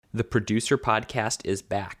The Producer Podcast is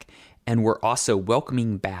back, and we're also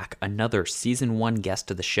welcoming back another Season 1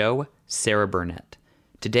 guest of the show, Sarah Burnett.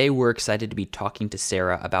 Today, we're excited to be talking to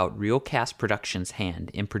Sarah about Reelcast Productions'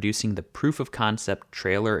 hand in producing the proof-of-concept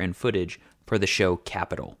trailer and footage for the show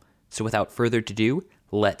Capital. So without further ado,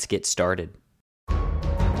 let's get started.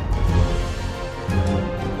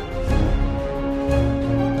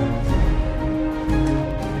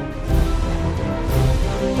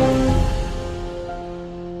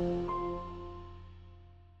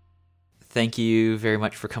 Thank you very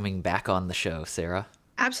much for coming back on the show, Sarah.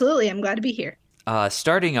 Absolutely. I'm glad to be here.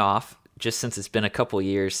 Starting off, just since it's been a couple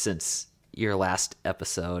years since your last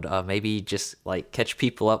episode, maybe just like catch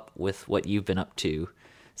people up with what you've been up to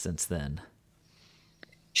since then.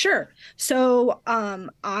 Sure. So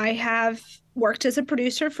I have worked as a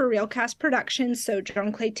producer for Reelcast Productions. So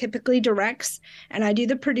John Clay typically directs, and I do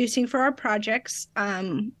the producing for our projects.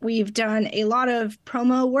 We've done a lot of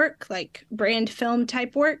promo work, like brand film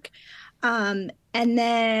type work. And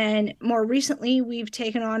then more recently, we've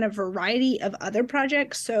taken on a variety of other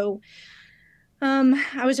projects. So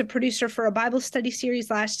I was a producer for a Bible study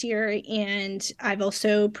series last year, and I've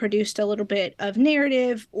also produced a little bit of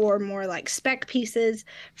narrative or more like spec pieces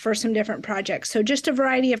for some different projects. So just a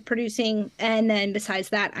variety of producing. And then besides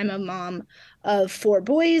that, I'm a mom of 4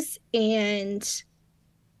 boys, and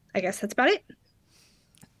I guess that's about it.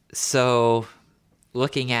 So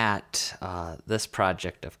looking at this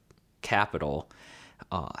project of Capital,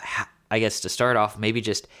 I guess to start off, maybe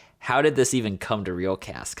just how did this even come to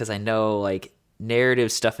Reelcast? Because I know like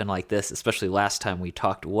narrative stuff and like this, especially last time we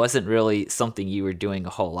talked, wasn't really something you were doing a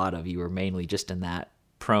whole lot of. You were mainly just in that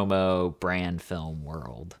promo brand film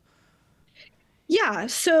world. Yeah,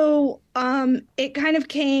 so it kind of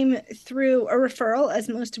came through a referral, as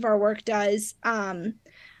most of our work does,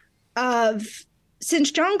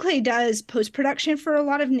 since John Clay does post-production for a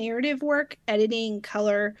lot of narrative work, editing,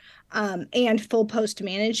 color, and full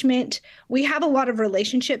post-management, we have a lot of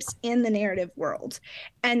relationships in the narrative world.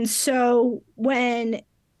 And so when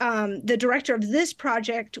the director of this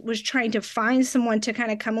project was trying to find someone to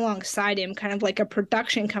kind of come alongside him, kind of like a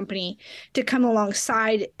production company to come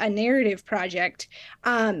alongside a narrative project,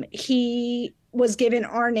 he was given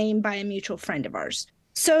our name by a mutual friend of ours.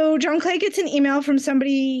 So John Clay gets an email from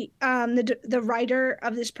somebody, the writer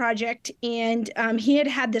of this project, and he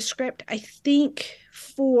had the script, I think,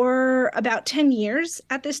 for about 10 years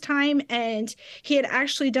at this time, and he had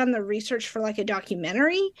actually done the research for like a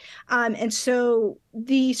documentary. And so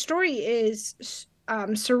the story is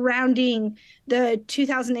surrounding the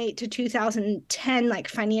 2008 to 2010 like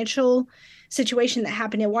financial situation that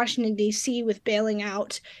happened in Washington, D.C. with bailing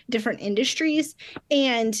out different industries.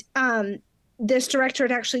 And this director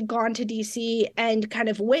had actually gone to DC and kind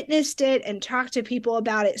of witnessed it and talked to people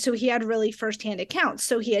about it. So he had really firsthand accounts.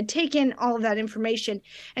 So he had taken all of that information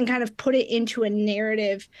and kind of put it into a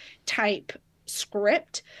narrative type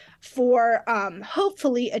script for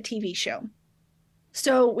hopefully a TV show.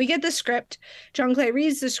 So we get the script. John Clay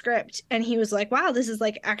reads the script and he was like, wow, this is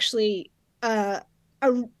like actually a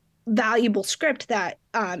valuable script that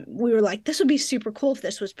we were like, this would be super cool if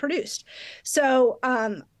this was produced. So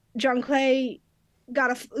John Clay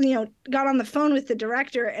got on the phone with the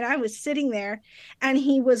director, and I was sitting there, and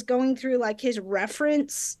he was going through like his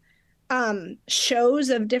reference shows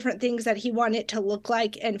of different things that he wanted it to look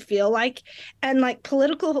like and feel like, and like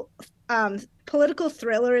political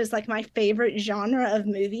thriller is like my favorite genre of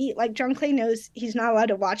movie. Like John Clay knows he's not allowed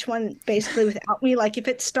to watch one basically without me. Like if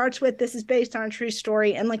it starts with this is based on a true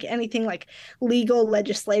story and like anything like legal,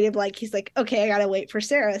 legislative, like he's like, okay, I gotta wait for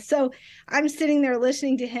Sarah. So I'm sitting there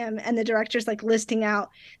listening to him, and the director's like listing out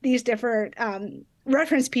these different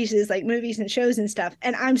reference pieces like movies and shows and stuff,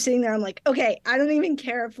 and I'm sitting there, I'm like, okay, I don't even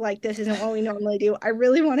care if like this isn't what we normally do. I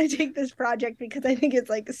really want to take this project because I think it's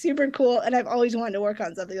like super cool, and I've always wanted to work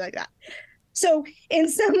on something like that. So in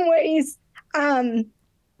some ways,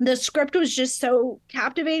 the script was just so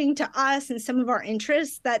captivating to us and some of our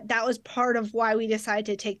interests that was part of why we decided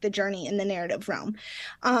to take the journey in the narrative realm.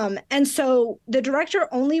 And so the director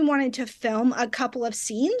only wanted to film a couple of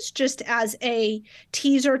scenes just as a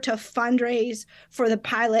teaser to fundraise for the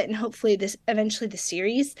pilot and hopefully eventually the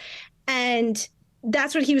series. And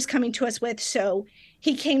that's what he was coming to us with. So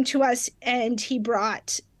he came to us and he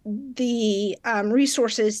brought the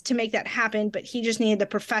resources to make that happen, but he just needed the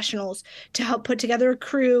professionals to help put together a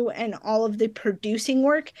crew and all of the producing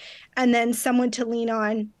work, and then someone to lean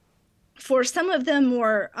on for some of the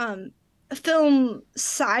more film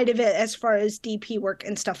side of it as far as DP work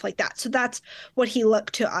and stuff like that. So that's what he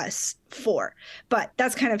looked to us for, but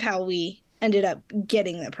that's kind of how we ended up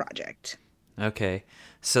getting the project. Okay.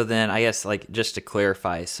 So then I guess like just to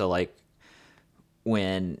clarify, so like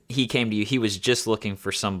when he came to you, he was just looking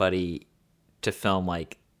for somebody to film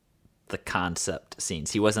like the concept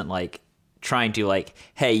scenes. He wasn't like trying to like,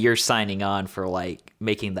 hey, you're signing on for like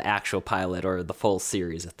making the actual pilot or the full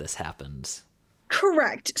series if this happens.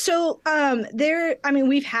 Correct. So I mean,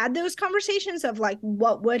 we've had those conversations of like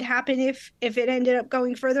what would happen if it ended up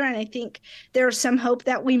going further, and I think there's some hope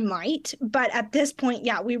that we might, but at this point,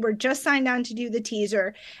 yeah, we were just signed on to do the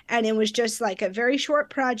teaser, and it was just like a very short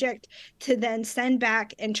project to then send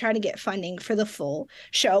back and try to get funding for the full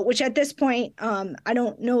show, which at this point, I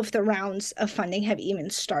don't know if the rounds of funding have even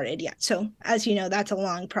started yet. So as you know, that's a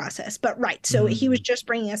long process. But right, so he was just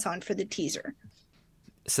bringing us on for the teaser.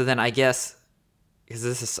 So then I guess because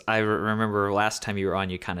this is I remember last time you were on,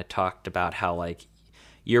 you kind of talked about how like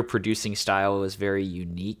your producing style was very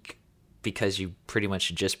unique because you pretty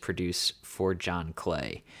much just produce for John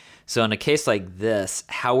Clay. So in a case like this,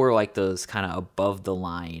 how were like those kind of above the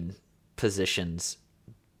line positions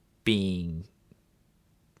being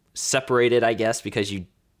separated, I guess, because you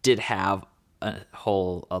did have a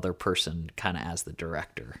whole other person kind of as the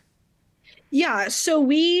director? Yeah, so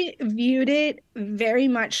we viewed it very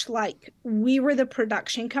much like we were the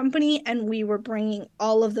production company and we were bringing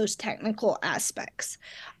all of those technical aspects.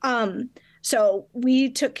 Um, so we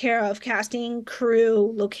took care of casting,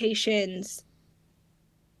 crew, locations.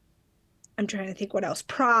 I'm trying to think what else,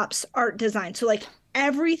 props, art design. So, like,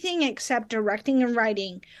 everything except directing and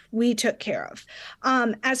writing, we took care of.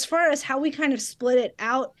 As far as how we kind of split it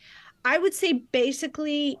out, I would say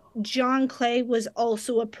basically John Clay was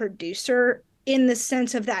also a producer in the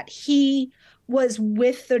sense of that he was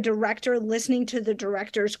with the director, listening to the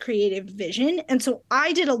director's creative vision. And so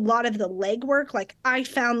I did a lot of the legwork. Like I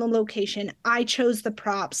found the location, I chose the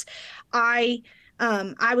props, I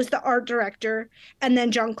I was the art director, and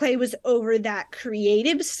then John Clay was over that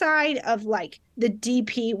creative side of like the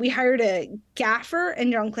DP. We hired a gaffer,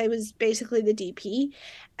 and John Clay was basically the DP,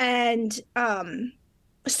 and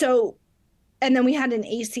so and then we had an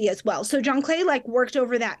AC as well. So John Clay like worked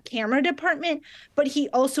over that camera department, but he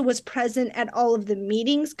also was present at all of the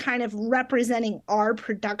meetings, kind of representing our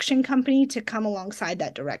production company to come alongside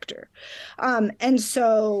that director. And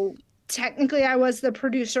so technically I was the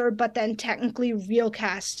producer, but then technically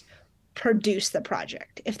Realcast produce the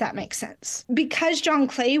project, if that makes sense. Because John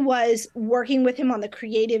Clay was working with him on the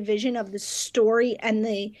creative vision of the story and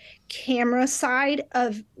the camera side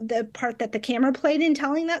of the part that the camera played in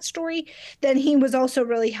telling that story, then he was also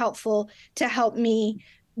really helpful to help me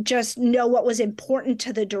just know what was important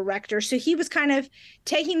to the director. So he was kind of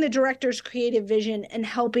taking the director's creative vision and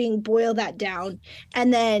helping boil that down.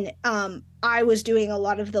 And then I was doing a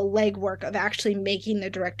lot of the legwork of actually making the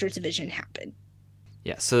director's vision happen.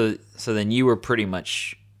 Yeah, so then you were pretty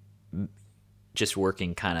much just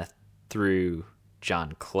working kind of through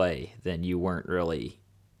John Clay. Then you weren't really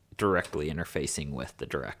directly interfacing with the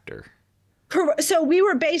director. So we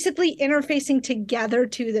were basically interfacing together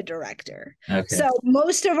to the director. Okay. So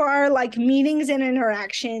most of our like meetings and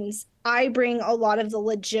interactions, I bring a lot of the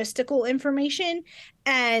logistical information,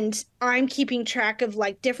 and I'm keeping track of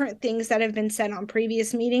like different things that have been said on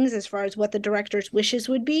previous meetings as far as what the director's wishes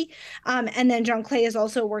would be. And then John Clay is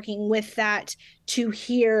also working with that to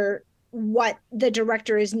hear what the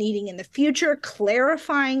director is needing in the future,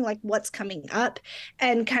 clarifying like what's coming up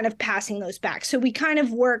and kind of passing those back. So we kind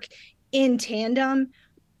of work in tandem,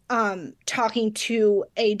 talking to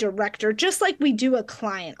a director just like we do a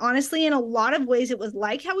client. Honestly, in a lot of ways it was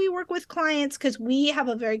like how we work with clients, because we have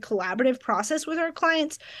a very collaborative process with our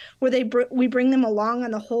clients where we bring them along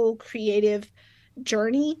on the whole creative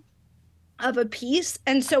journey of a piece.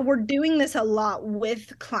 And so we're doing this a lot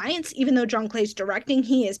with clients. Even though John Clay's directing,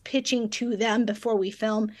 he is pitching to them before we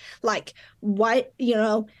film, like what,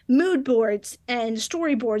 mood boards and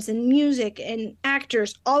storyboards and music and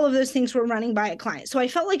actors, all of those things were running by a client. So I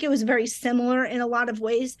felt like it was very similar in a lot of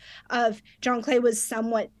ways. Of John Clay was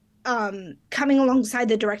somewhat coming alongside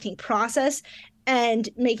the directing process and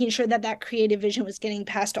making sure that that creative vision was getting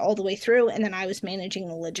passed all the way through, and then I was managing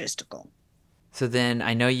the logistical. So then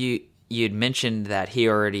I know you'd mentioned that he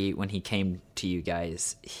already, when he came to you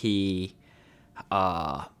guys, he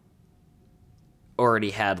already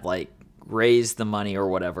had like raised the money or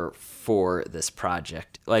whatever for this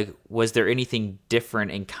project. Like, was there anything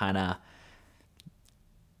different in kind of,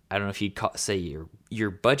 I don't know if you'd say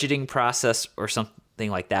your budgeting process or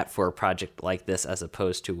something like that for a project like this, as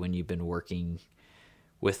opposed to when you've been working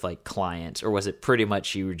with like clients? Or was it pretty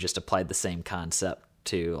much you just applied the same concept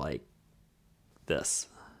to like this?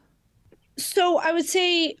 So I would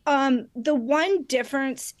say the one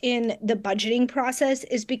difference in the budgeting process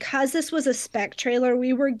is because this was a spec trailer,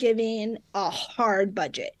 we were given a hard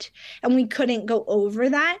budget and we couldn't go over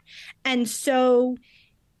that. And so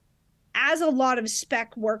as a lot of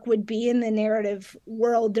spec work would be in the narrative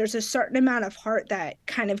world, there's a certain amount of heart that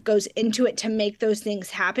kind of goes into it to make those things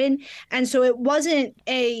happen. And so it wasn't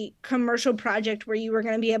a commercial project where you were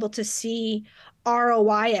going to be able to see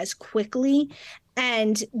ROI as quickly.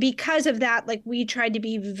 And because of that, like we tried to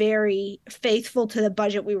be very faithful to the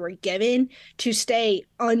budget we were given to stay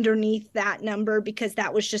underneath that number because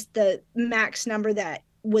that was just the max number that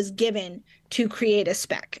was given to create a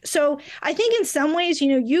spec. So I think in some ways,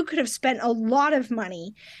 you could have spent a lot of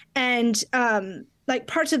money and like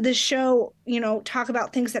parts of this show, talk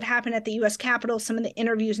about things that happen at the US Capitol. Some of the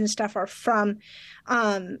interviews and stuff are from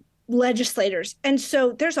legislators. And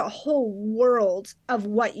so there's a whole world of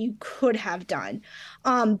what you could have done.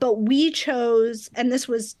 But we chose, and this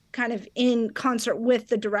was kind of in concert with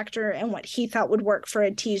the director and what he thought would work for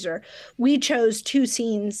a teaser, we chose two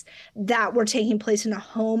scenes that were taking place in a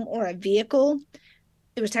home or a vehicle.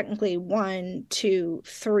 It was technically one, two,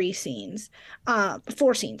 three scenes,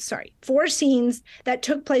 four scenes, sorry, four scenes that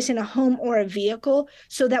took place in a home or a vehicle.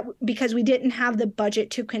 So that because we didn't have the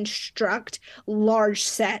budget to construct large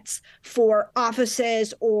sets for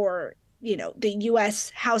offices or, the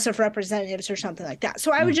US House of Representatives or something like that.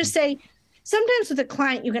 So I would just say, sometimes with a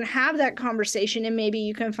client, you can have that conversation and maybe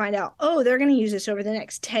you can find out, oh, they're going to use this over the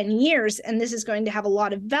next 10 years and this is going to have a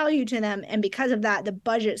lot of value to them. And because of that, the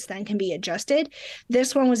budgets then can be adjusted.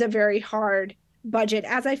 This one was a very hard budget,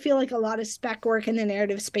 as I feel like a lot of spec work in the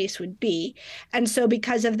narrative space would be. And so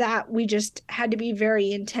because of that, we just had to be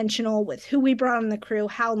very intentional with who we brought on the crew,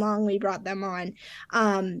 how long we brought them on.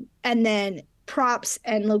 And then props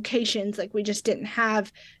and locations, like we just didn't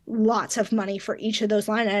have lots of money for each of those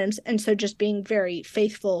line items. And so just being very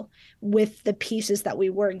faithful with the pieces that we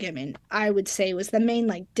were given, I would say was the main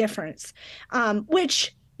like difference,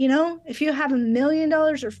 which if you have $1 million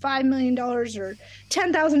or $5 million or $10,000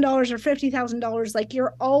 or $50,000, like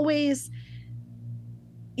you're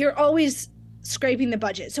always scraping the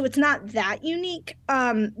budget. So it's not that unique.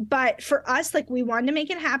 But for us, like we wanted to make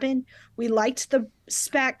it happen. We liked the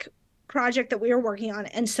spec project that we were working on.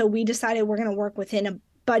 And so we decided we're going to work within a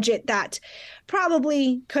budget that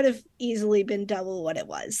probably could have easily been double what it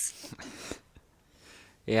was.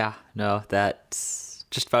 Yeah, no, that's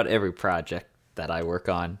just about every project that I work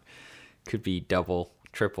on could be double,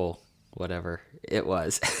 triple, whatever it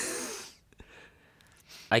was.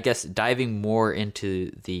 I guess diving more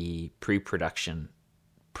into the pre-production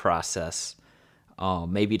process,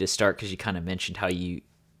 maybe to start, because you kind of mentioned how you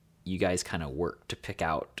guys kind of work to pick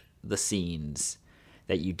out the scenes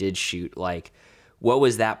that you did shoot. Like, what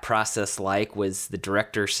was that process like? Was the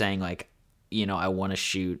director saying like, I want to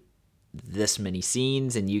shoot this many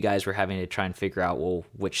scenes, and you guys were having to try and figure out, well,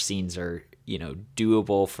 which scenes are,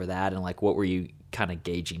 doable for that? And like, what were you kind of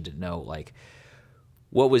gauging to know like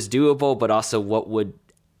what was doable, but also what would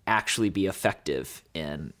actually be effective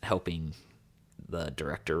in helping the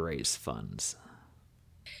director raise funds?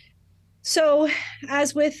 So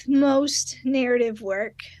as with most narrative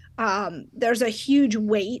work, there's a huge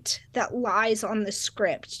weight that lies on the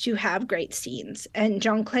script to have great scenes. And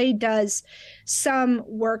John Clay does some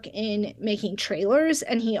work in making trailers,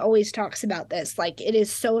 and he always talks about this. Like, it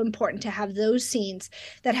is so important to have those scenes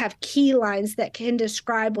that have key lines that can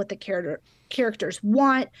describe what the characters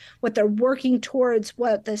want, what they're working towards,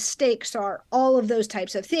 what the stakes are, all of those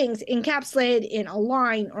types of things encapsulated in a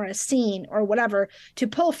line or a scene or whatever to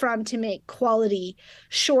pull from to make quality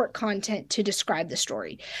short content to describe the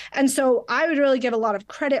story. And so I would really give a lot of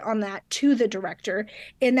credit on that to the director,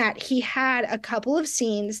 in that he had a couple of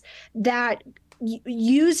scenes that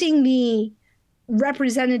using the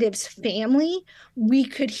representative's family, we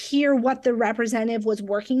could hear what the representative was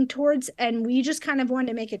working towards, and we just kind of wanted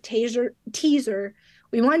to make a teaser.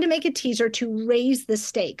 We wanted to make a teaser to raise the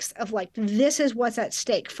stakes of like, this is what's at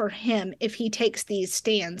stake for him if he takes these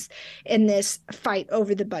stands in this fight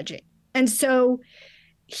over the budget. And so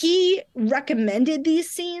he recommended these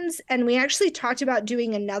scenes, and we actually talked about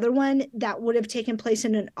doing another one that would have taken place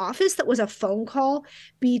in an office that was a phone call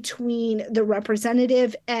between the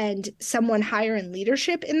representative and someone higher in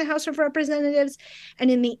leadership in the House of Representatives. And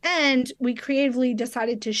in the end, we creatively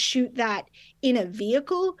decided to shoot that in a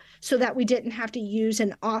vehicle so that we didn't have to use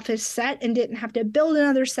an office set and didn't have to build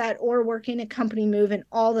another set or work in a company move and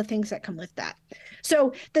all the things that come with that.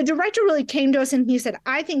 So the director really came to us and he said,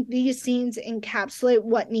 I think these scenes encapsulate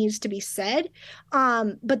what needs to be said.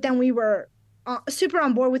 But then we were super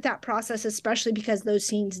on board with that process, especially because those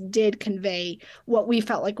scenes did convey what we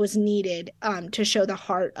felt like was needed to show the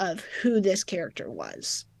heart of who this character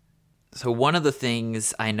was. So one of the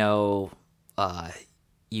things I know uh,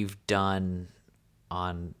 you've done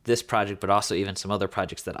on this project, but also even some other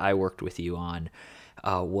projects that I worked with you on,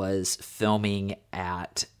 was filming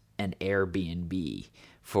at an Airbnb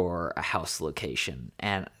for a house location.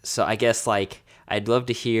 And so I guess like I'd love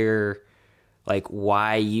to hear like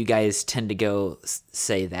why you guys tend to go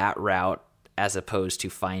say that route as opposed to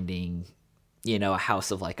finding, a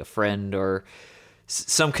house of like a friend or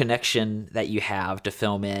some connection that you have to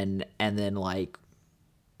film in, and then like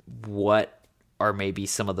what are maybe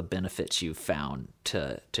some of the benefits you've found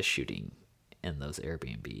to shooting in those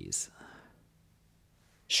Airbnbs.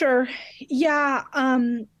 Sure. Yeah.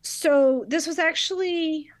 So this was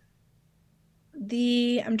actually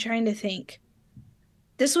I'm trying to think.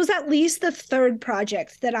 This was at least the third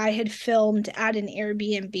project that I had filmed at an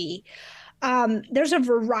Airbnb. There's a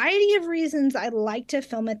variety of reasons I like to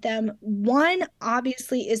film at them. One,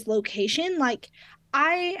 obviously, is location. Like,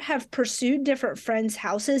 I have pursued different friends'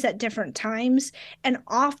 houses at different times, and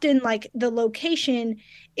often, like, the location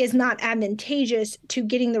is not advantageous to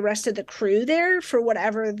getting the rest of the crew there for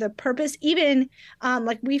whatever the purpose. Even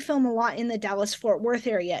like we film a lot in the Dallas Fort Worth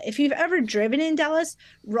area. If you've ever driven in Dallas,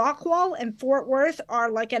 Rockwall and Fort Worth are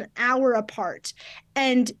like an hour apart.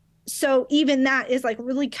 And so even that is like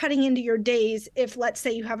really cutting into your days if, let's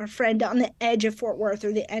say, you have a friend on the edge of Fort Worth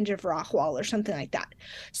or the edge of Rockwall or something like that.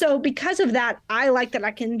 So because of that, I like that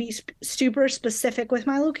I can be super specific with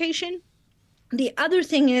my location. The other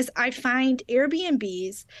thing is I find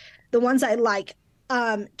Airbnbs, the ones I like,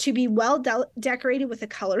 to be well decorated with a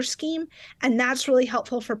color scheme. And that's really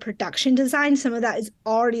helpful for production design. Some of that is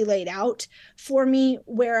already laid out for me,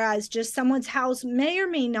 whereas just someone's house may or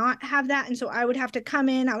may not have that. And so I would have to come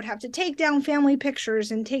in, I would have to take down family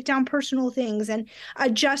pictures and take down personal things and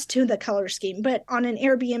adjust to the color scheme. But on an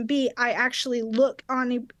Airbnb, I actually look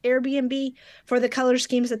on Airbnb for the color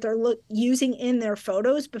schemes that they're using in their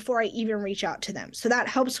photos before I even reach out to them. So that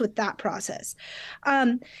helps with that process.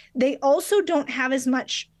 They also don't have as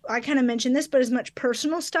much, I kind of mentioned this, but as much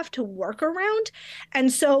personal stuff to work around.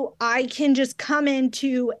 And so I can just come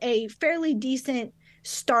into a fairly decent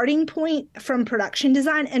starting point from production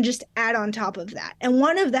design and just add on top of that. And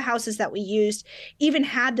one of the houses that we used even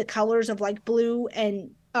had the colors of like blue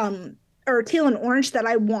and or teal and orange that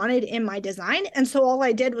I wanted in my design. And so all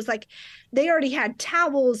I did was like, they already had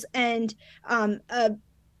towels and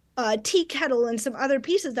a tea kettle and some other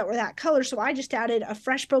pieces that were that color. So I just added a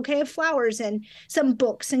fresh bouquet of flowers and some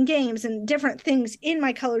books and games and different things in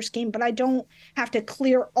my color scheme, but I don't have to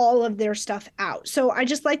clear all of their stuff out. So I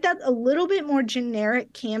just like that a little bit more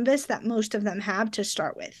generic canvas that most of them have to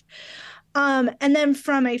start with. And then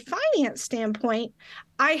from a finance standpoint,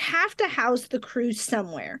 I have to house the crew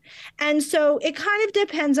somewhere. And so it kind of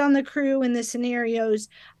depends on the crew and the scenarios.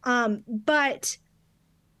 But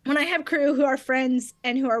when I have crew who are friends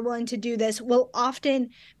and who are willing to do this, we'll often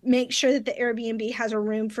make sure that the Airbnb has a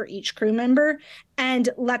room for each crew member and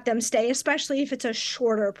let them stay, especially if it's a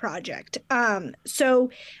shorter project. So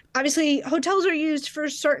obviously hotels are used for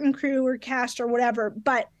certain crew or cast or whatever,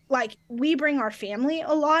 but like we bring our family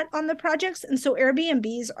a lot on the projects. And so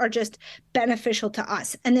Airbnbs are just beneficial to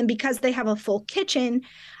us. And then because they have a full kitchen,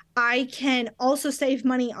 I can also save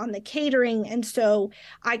money on the catering. And so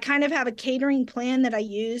I kind of have a catering plan that I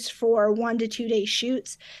use for 1 to 2 day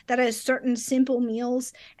shoots that has certain simple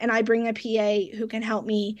meals. And I bring a PA who can help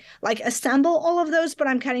me like assemble all of those, but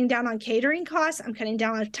I'm cutting down on catering costs. I'm cutting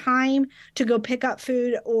down on time to go pick up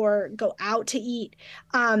food or go out to eat.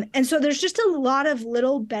 And so there's just a lot of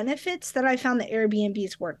little benefits that I found the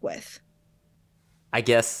Airbnbs work with. I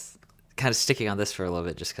guess kind of sticking on this for a little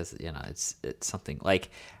bit, just because, it's something like,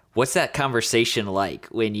 what's that conversation like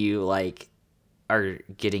when you like are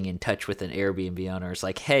getting in touch with an Airbnb owner? It's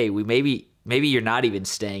like, hey, we maybe you're not even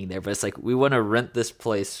staying there, but it's like, we want to rent this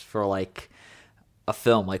place for like a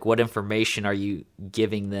film. Like, what information are you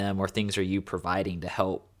giving them or things are you providing to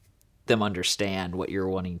help them understand what you're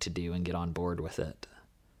wanting to do and get on board with it?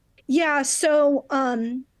 Yeah, so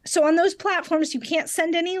on those platforms, you can't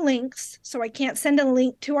send any links. So I can't send a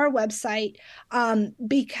link to our website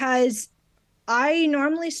because I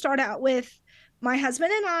normally start out with my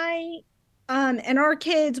husband and I And our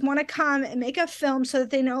kids want to come and make a film so that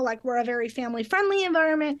they know like we're a very family friendly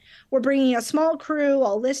environment. We're bringing a small crew.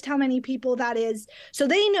 I'll list how many people that is. So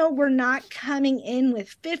they know we're not coming in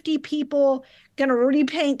with 50 people, going to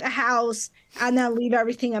repaint the house and then leave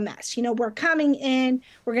everything a mess. You know, we're coming in,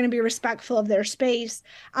 we're going to be respectful of their space.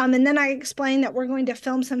 And then I explained that we're going to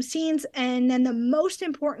film some scenes. And then the most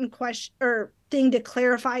important question or thing to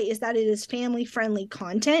clarify is that it is family friendly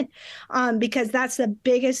content, because that's the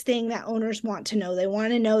biggest thing that owners want to know. They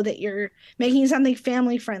want to know that you're making something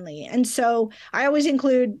family friendly. And so I always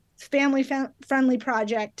include family friendly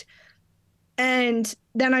project. And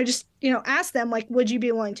then I just, ask them like, would you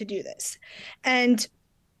be willing to do this? And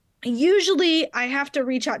usually I have to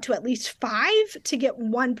reach out to at least 5 to get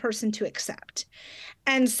one person to accept.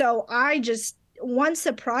 And so once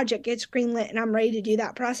a project gets greenlit and I'm ready to do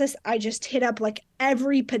that process, I just hit up like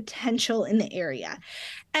every potential in the area.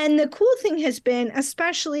 And the cool thing has been,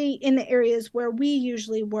 especially in the areas where we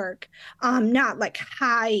usually work, not like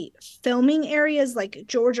high filming areas like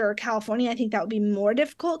Georgia or California, I think that would be more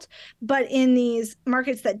difficult. But in these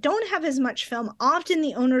markets that don't have as much film, often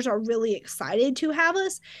the owners are really excited to have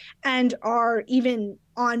us and are even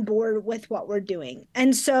on board with what we're doing.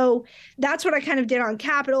 And so that's what I kind of did on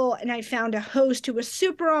Capitol. And I found a host who was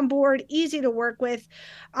super on board, easy to work with.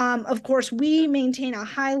 Of course, we maintain a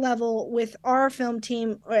high level with our film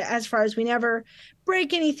team as far as we never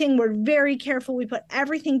break anything. We're very careful. We put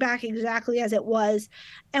everything back exactly as it was.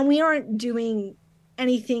 And we aren't doing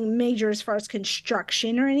anything major as far as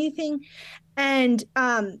construction or anything. And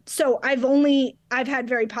so I've had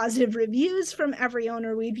very positive reviews from every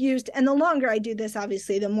owner we've used. And the longer I do this,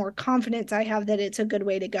 obviously, the more confidence I have that it's a good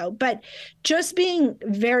way to go. But just being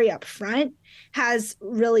very upfront has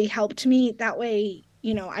really helped me. That way,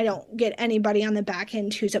 I don't get anybody on the back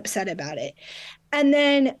end who's upset about it. And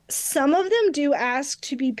then some of them do ask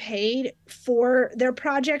to be paid for their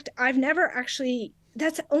project. I've never actually,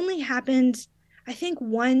 that's only happened, I think,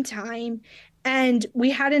 one time. And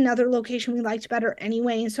we had another location we liked better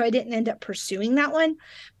anyway. And so I didn't end up pursuing that one.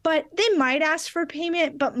 But they might ask for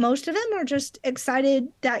payment, but most of them are just excited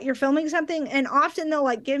that you're filming something. And often they'll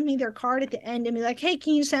like give me their card at the end and be like, hey,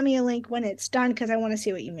 can you send me a link when it's done? Because I want to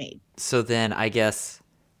see what you made. So then I guess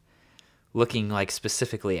looking like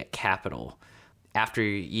specifically at Capitol, after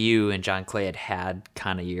you and John Clay had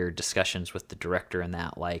kind of your discussions with the director and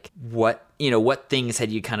that, like what things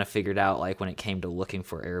had you kind of figured out, like when it came to looking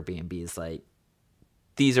for Airbnbs, like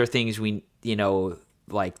these are things we,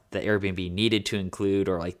 like the Airbnb needed to include,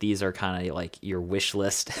 or like these are kind of like your wish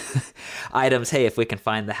list items. Hey, if we can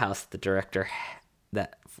find the house the director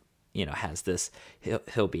that, has this,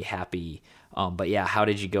 he'll be happy. But yeah, how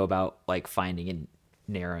did you go about like finding and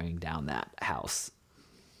narrowing down that house?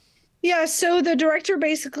 Yeah, so the director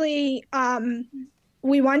basically,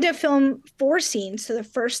 we wanted to film 4 scenes. So the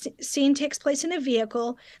first scene takes place in a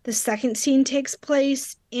vehicle. The second scene takes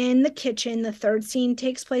place in the kitchen. The third scene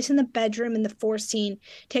takes place in the bedroom. And the fourth scene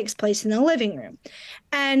takes place in the living room.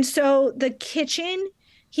 And so the kitchen,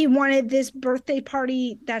 he wanted this birthday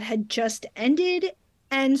party that had just ended.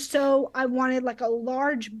 And so I wanted like a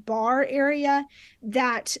large bar area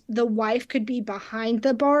that the wife could be behind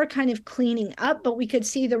the bar kind of cleaning up, but we could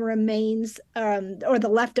see the remains or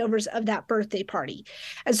the leftovers of that birthday party.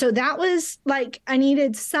 And so that was like, I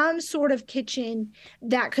needed some sort of kitchen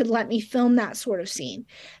that could let me film that sort of scene.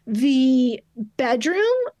 The bedrooms,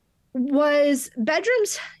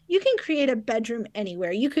 you can create a bedroom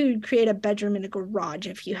anywhere. You could create a bedroom in a garage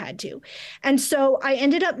if you had to. And so I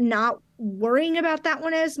ended up not worrying about that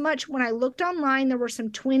one as much. When I looked online, there were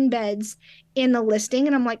some twin beds in the listing,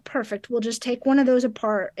 and I'm like, perfect, we'll just take one of those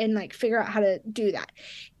apart and like figure out how to do that.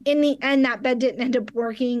 In the end, that bed didn't end up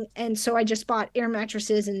working, and so I just bought air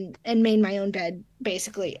mattresses and made my own bed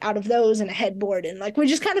basically out of those and a headboard, and like we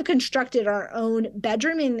just kind of constructed our own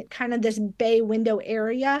bedroom in kind of this bay window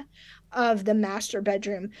area of the master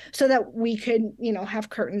bedroom so that we could,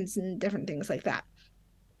 have curtains and different things like that.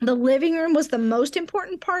 The living room was the most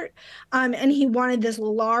important part, and he wanted this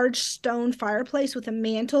large stone fireplace with a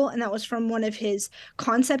mantle, and that was from one of his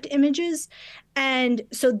concept images. And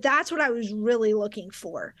so that's what I was really looking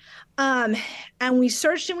for. And we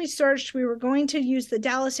searched and we searched. We were going to use the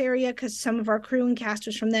Dallas area because some of our crew and cast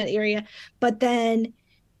was from that area, but then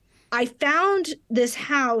I found this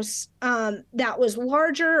house that was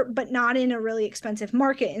larger, but not in a really expensive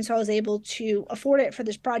market. And so I was able to afford it for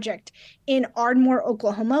this project in Ardmore,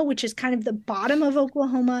 Oklahoma, which is kind of the bottom of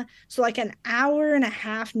Oklahoma. So like an hour and a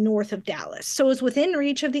half north of Dallas. So it was within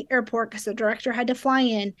reach of the airport because the director had to fly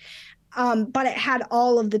in. but it had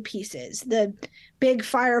all of the pieces, the big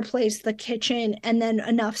fireplace, the kitchen, and then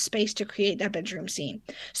enough space to create that bedroom scene.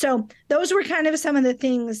 So those were kind of some of the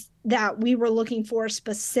things that we were looking for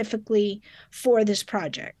specifically for this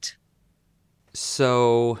project.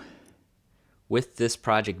 So with this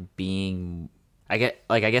project being, I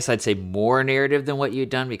guess I'd say more narrative than what you'd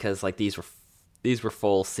done, because like these were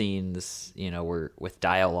full scenes, were with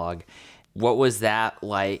dialogue. What was that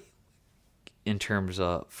like in terms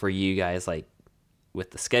of for you guys, like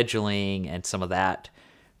with the scheduling and some of that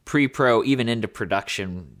pre-pro even into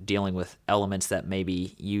production, dealing with elements that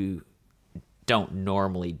maybe you don't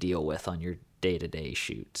normally deal with on your day-to-day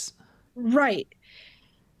shoots? Right.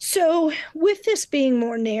 So, with this being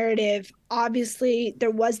more narrative, obviously there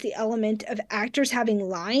was the element of actors having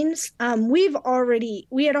lines. We had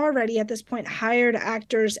already at this point hired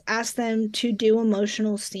actors, asked them to do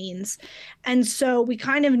emotional scenes, and so we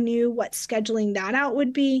kind of knew what scheduling that out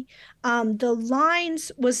would be. The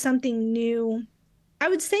lines was something new. I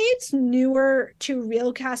would say it's newer to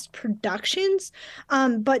Reelcast Productions,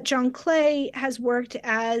 but John Clay has worked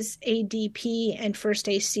as a DP and first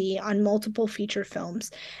AC on multiple feature films.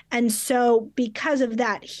 And so, because of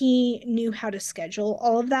that, he knew how to schedule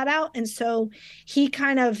all of that out. And so, he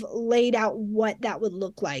kind of laid out what that would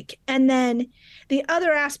look like. And then the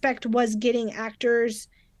other aspect was getting actors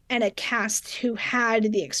and a cast who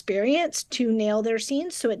had the experience to nail their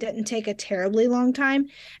scenes so it didn't take a terribly long time.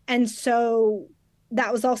 And so,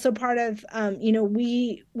 that was also part of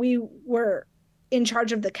we were in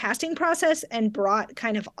charge of the casting process and brought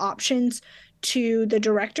kind of options to the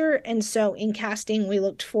director. And so in casting we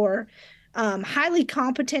looked for highly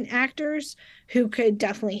competent actors who could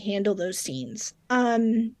definitely handle those scenes.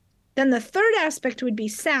 Then the third aspect would be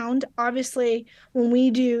sound. Obviously, when we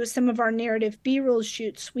do some of our narrative b-roll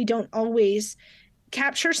shoots, we don't always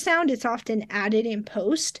capture sound. It's often added in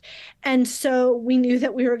post. And so we knew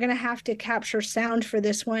that we were going to have to capture sound for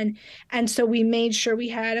this one. And so we made sure we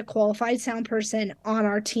had a qualified sound person on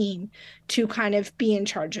our team to kind of be in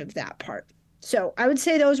charge of that part. So I would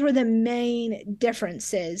say those were the main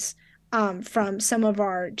differences from some of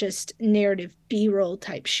our just narrative b-roll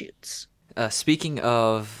type shoots. Speaking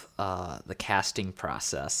of the casting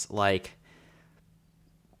process, like,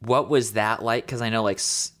 what was that like? Because I know like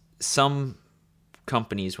some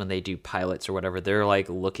companies, when they do pilots or whatever, they're like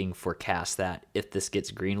looking for casts that if this gets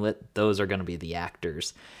greenlit, those are going to be the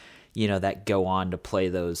actors, that go on to play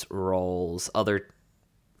those roles. Other,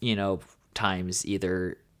 times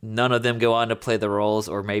either none of them go on to play the roles,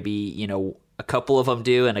 or maybe, a couple of them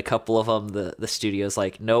do, and a couple of them, the studio's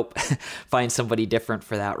like, nope, find somebody different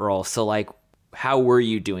for that role. So like, how were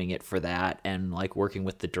you doing it for that, and like working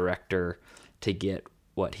with the director to get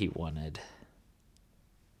what he wanted?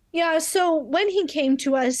 Yeah, so when he came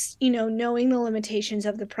to us, knowing the limitations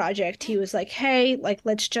of the project, he was like, hey, like,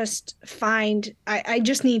 let's just I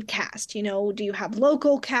just need cast, do you have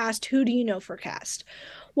local cast? Who do you know for cast?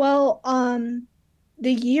 Well,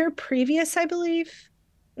 the year previous, I believe,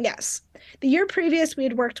 yes, the year previous, we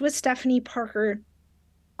had worked with Stephanie Parker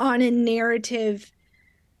on a narrative.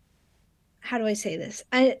 How do I say this?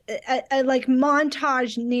 I like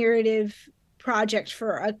montage narrative project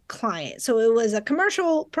for a client. So it was a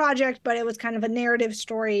commercial project, but it was kind of a narrative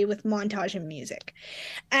story with montage and music.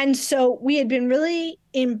 And so we had been really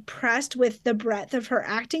impressed with the breadth of her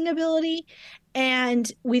acting ability. And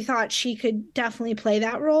we thought she could definitely play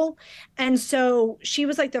that role. And so she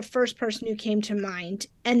was like the first person who came to mind.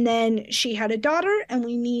 And then she had a daughter, and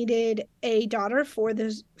we needed a daughter for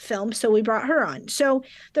this film. So we brought her on. So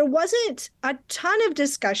there wasn't a ton of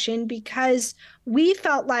discussion, because we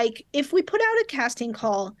felt like if we put out a casting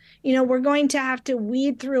call, we're going to have to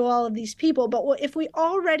weed through all of these people. But if we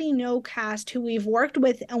already know cast who we've worked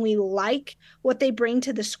with and we like what they bring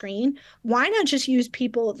to the screen, why not just use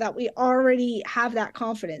people that we already have that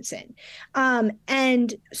confidence in?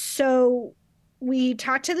 And so we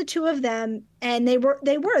talked to the two of them, and they were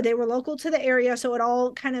local to the area, so it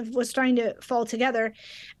all kind of was starting to fall together.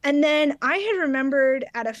 And then I had remembered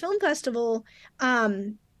at a film festival,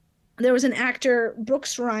 there was an actor,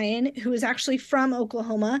 Brooks Ryan, who is actually from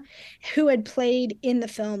Oklahoma, who had played in the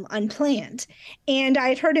film Unplanned. And I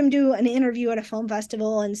had heard him do an interview at a film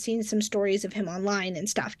festival and seen some stories of him online and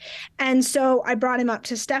stuff. And so I brought him up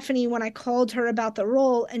to Stephanie when I called her about the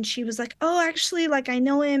role, and she was like, oh, actually, like, I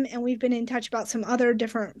know him, and we've been in touch about some other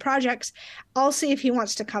different projects. I'll see if he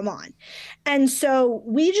wants to come on. And so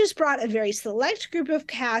we just brought a very select group of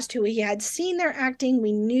cast who we had seen their acting.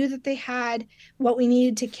 We knew that they had what we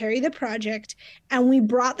needed to carry the project, and we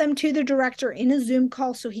brought them to the director in a Zoom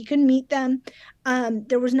call so he could meet them.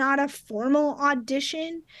 There was not a formal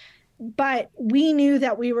audition. but we knew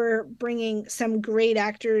that we were bringing some great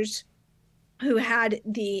actors who had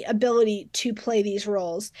the ability to play these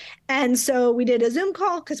roles. And so we did a Zoom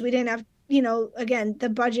call because we didn't have, again, the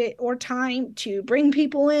budget or time to bring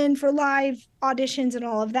people in for live auditions and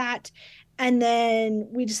all of that. And then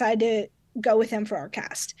we decided to go with them for our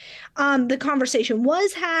cast. The conversation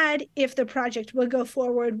was had if the project would go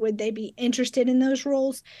forward, would they be interested in those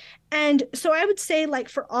roles? And so I would say, like,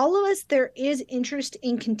 for all of us, there is interest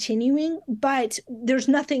in continuing, but there's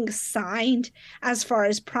nothing signed as far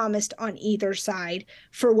as promised on either side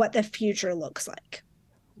for what the future looks like.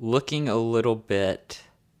 Looking a little bit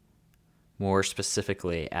more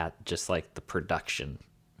specifically at just like the production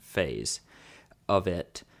phase of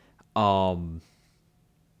it,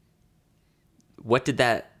 what did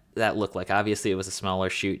that look like? Obviously, it was a smaller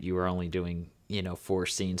shoot. You were only doing 4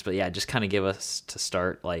 scenes, but yeah, just kind of give us to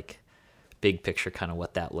start like big picture, kind of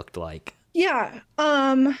what that looked like. Yeah.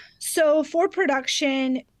 So for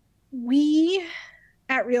production, we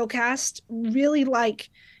at Realcast really like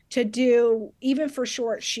to do, even for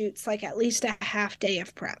short shoots, like at least a half day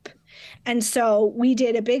of prep. And so we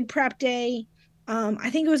did a big prep day. I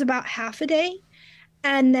think it was about half a day.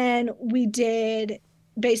 And then we did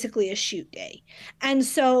basically a shoot day. And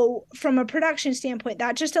so from a production standpoint,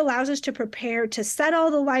 that just allows us to prepare, to set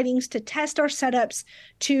all the lightings, to test our setups,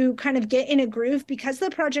 to kind of get in a groove. Because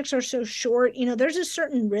the projects are so short, there's a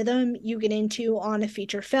certain rhythm you get into on a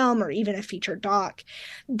feature film or even a feature doc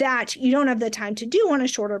that you don't have the time to do on a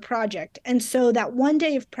shorter project. And so that one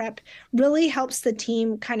day of prep really helps the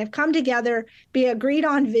team kind of come together, be agreed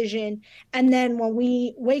on vision, and then when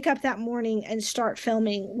we wake up that morning and start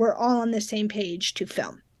filming, we're all on the same page to film.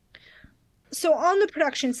 So on the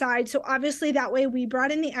production side, so obviously that way we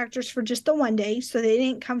brought in the actors for just the one day, so they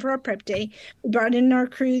didn't come for our prep day. We brought in our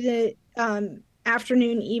crew the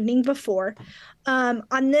afternoon, evening before.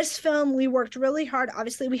 On this film, we worked really hard.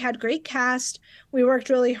 Obviously, we had great cast. We worked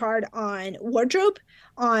really hard on wardrobe,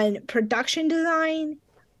 on production design,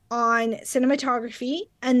 on cinematography,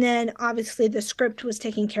 and then obviously the script was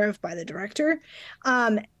taken care of by the director,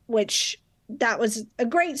 which that was a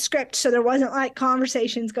great script, so there wasn't like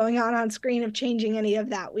conversations going on screen of changing any of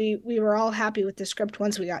that. We were all happy with the script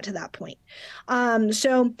once we got to that point.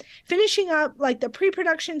 So finishing up like the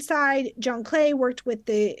pre-production side, John Clay worked with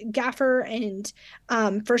the gaffer and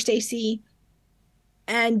first AC,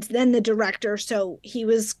 and then the director. So he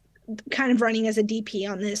was kind of running as a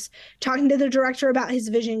DP on this, talking to the director about his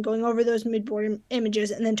vision, going over those mood-board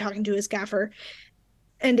images, and then talking to his gaffer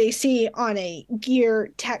and AC on a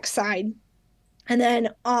gear tech side. And then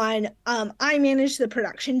I managed the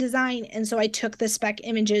production design. And so I took the spec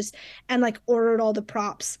images and like ordered all the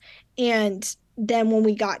props. And then when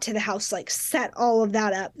we got to the house, like set all of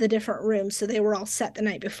that up, the different rooms. So they were all set the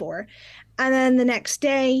night before. And then the next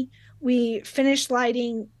day, we finished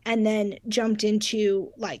lighting and then jumped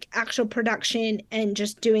into like actual production and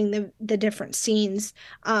just doing the different scenes.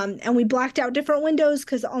 And we blacked out different windows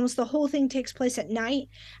because almost the whole thing takes place at night.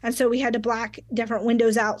 And so we had to black different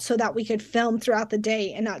windows out so that we could film throughout the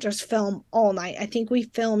day and not just film all night. I think we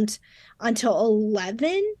filmed until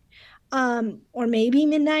 11 or maybe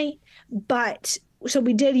midnight. But so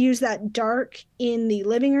we did use that dark in the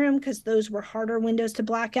living room because those were harder windows to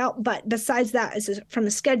black out. But besides that, from a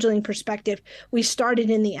scheduling perspective, we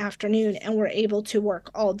started in the afternoon and were able to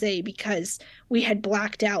work all day because we had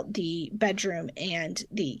blacked out the bedroom and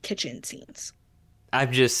the kitchen scenes.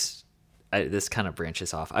 This kind of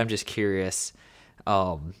branches off. I'm just curious,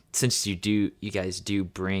 since you guys do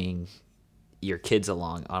bring your kids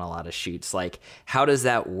along on a lot of shoots, like how does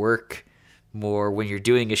that work more when you're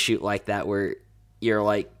doing a shoot like that where you're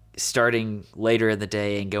like starting later in the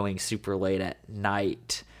day and going super late at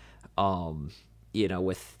night,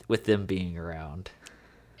 with them being around?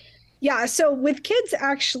 Yeah, so with kids,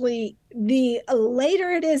 actually, the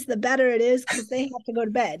later it is, the better it is because they have to go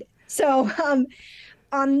to bed. So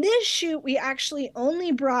on this shoot, we actually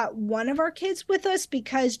only brought one of our kids with us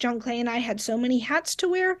because John Clay and I had so many hats to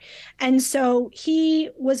wear. And so he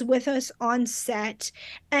was with us on set.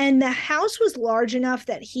 And the house was large enough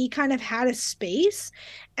that he kind of had a space.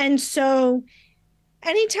 And so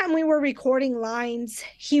anytime we were recording lines,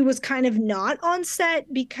 he was kind of not on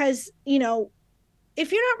set because,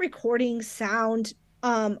 if you're not recording sound,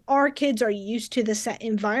 our kids are used to the set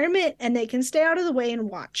environment and they can stay out of the way and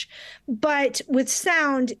watch. But with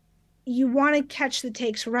sound, you want to catch the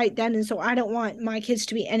takes right then. And so I don't want my kids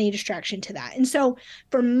to be any distraction to that. And so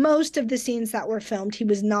for most of the scenes that were filmed, he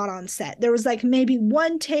was not on set. There was like maybe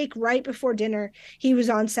one take right before dinner he was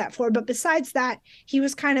on set for. But besides that, he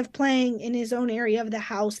was kind of playing in his own area of the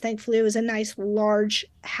house. Thankfully, it was a nice large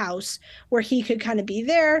house where he could kind of be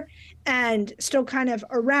there and still kind of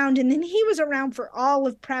around. And then he was around for all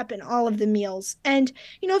of prep and all of the meals. And,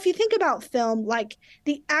 you know, if you think about film, like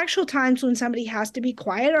the actual times when somebody has to be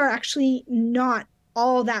quiet are actually not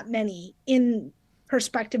all that many in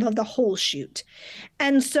perspective of the whole shoot.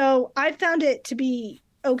 And so I found it to be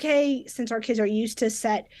okay, since our kids are used to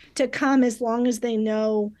set, to come as long as they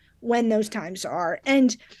know when those times are.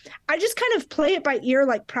 And I just kind of play it by ear,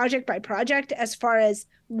 like project by project, as far as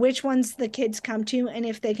which ones the kids come to and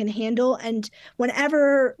if they can handle. And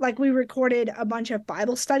whenever, like, we recorded a bunch of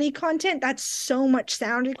Bible study content, that's so much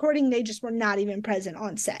sound recording, they just were not even present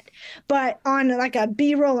on set. But on like a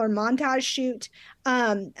B-roll or montage shoot,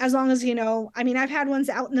 as long as, you know, I mean, I've had ones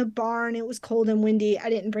out in the barn, it was cold and windy, I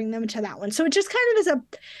didn't bring them to that one. So it just kind of is a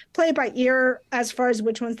play by ear as far as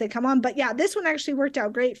which ones they come on. But yeah, this one actually worked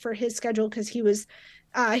out great for his schedule, because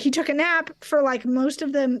he took a nap for like most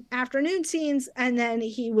of the afternoon scenes, and then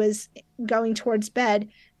he was going towards bed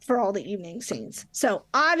for all the evening scenes. So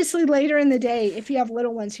obviously later in the day, if you have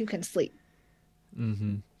little ones who can sleep.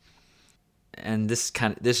 Mm-hmm. And this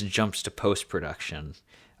jumps to post-production.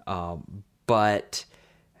 But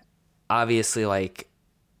obviously, like,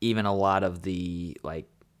 even a lot of the like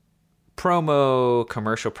promo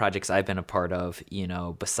commercial projects I've been a part of, you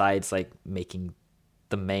know, besides like making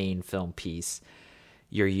the main film piece,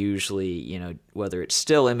 you're usually, you know, whether it's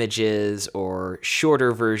still images or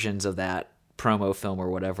shorter versions of that promo film or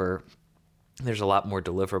whatever, there's a lot more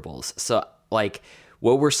deliverables. So like,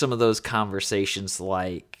 what were some of those conversations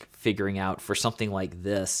like, figuring out for something like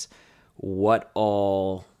this, what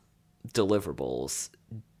all deliverables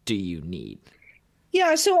do you need?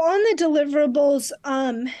 Yeah, so on the deliverables,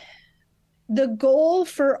 the goal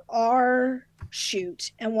for our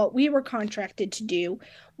shoot and what we were contracted to do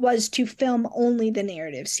was to film only the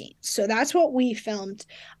narrative scenes. So that's what we filmed.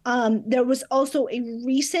 There was also a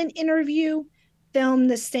recent interview filmed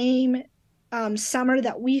the same summer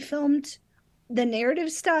that we filmed the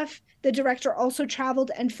narrative stuff. The director also traveled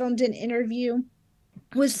and filmed an interview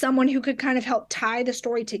with someone who could kind of help tie the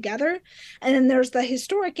story together. And then there's the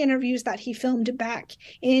historic interviews that he filmed back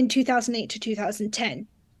in 2008 to 2010.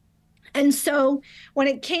 And so when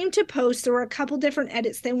it came to post, there were a couple different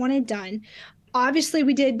edits they wanted done. Obviously,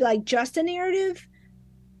 we did like just a narrative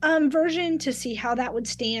version to see how that would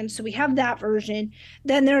stand. So we have that version.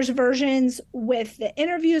 Then there's versions with the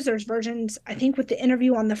interviews. There's versions, I think, with the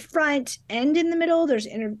interview on the front and in the middle.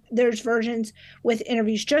 There's versions with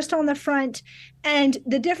interviews just on the front. And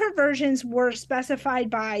the different versions were specified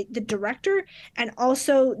by the director and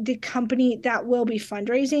also the company that will be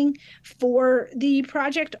fundraising for the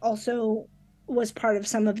project also was part of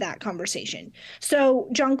some of that conversation. So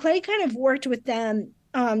John Clay kind of worked with them.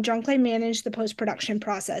 John Clay managed the post-production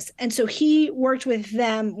process. And so he worked with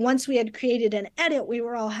them. Once we had created an edit we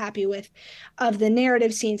were all happy with of the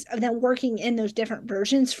narrative scenes, of them working in those different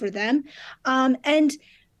versions for them. And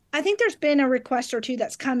I think there's been a request or two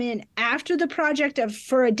that's come in after the project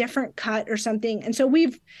for a different cut or something. And so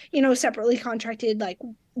we've, you know, separately contracted like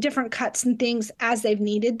different cuts and things as they've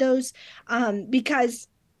needed those, because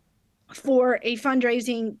for a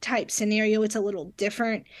fundraising type scenario, it's a little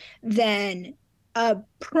different than a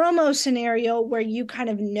promo scenario where you kind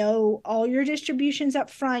of know all your distributions up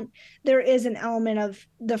front. There is an element of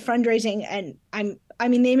the fundraising, and I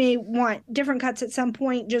mean, they may want different cuts at some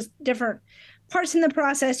point, just different parts in the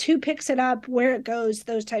process, who picks it up, where it goes,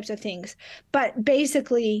 those types of things. But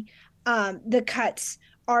basically, the cuts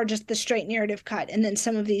are just the straight narrative cut, and then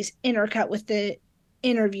some of these intercut with the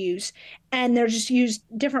interviews, and they're just used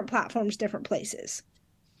different platforms, different places.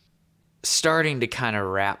 Starting to kind of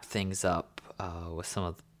wrap things up with some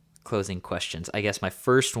of the closing questions, I guess my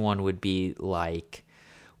first one would be like,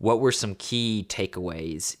 what were some key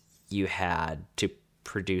takeaways you had to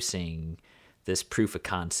producing this proof of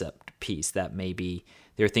concept piece, that maybe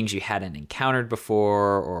there are things you hadn't encountered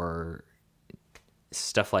before or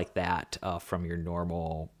stuff like that from your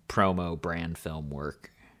normal promo brand film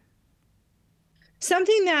work?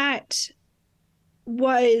 Something that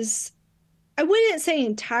was, I wouldn't say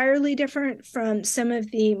entirely different from some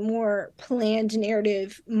of the more planned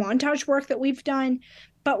narrative montage work that we've done,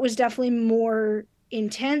 but was definitely more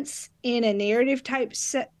intense in a narrative type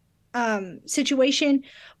situation,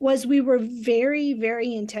 was we were very,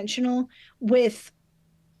 very intentional with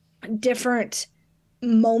different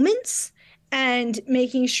moments and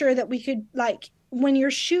making sure that we could like when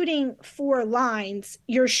you're shooting 4 lines,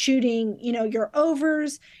 you're shooting, your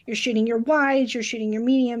overs, you're shooting your wides, you're shooting your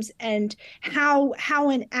mediums, and how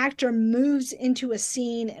an actor moves into a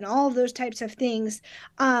scene and all of those types of things.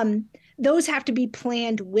 Those have to be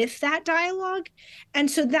planned with that dialogue.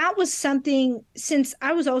 And so that was something, since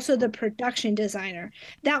I was also the production designer,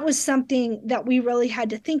 that was something that we really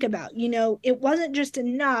had to think about. It wasn't just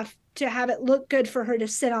enough to have it look good for her to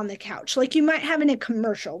sit on the couch. Like you might have in a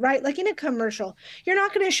commercial, right? Like in a commercial, you're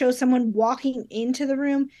not going to show someone walking into the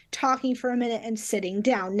room, talking for a minute and sitting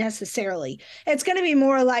down necessarily. It's going to be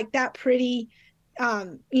more like that pretty,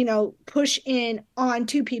 push in on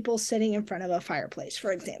 2 people sitting in front of a fireplace,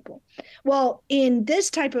 for example. Well, in this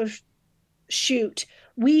type of shoot,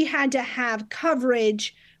 we had to have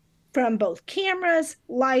coverage from both cameras,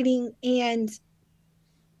 lighting, and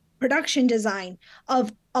production design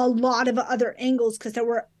of a lot of other angles, because there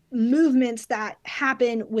were movements that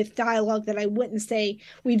happen with dialogue that I wouldn't say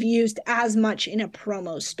we've used as much in a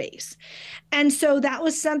promo space. And so that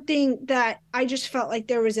was something that I just felt like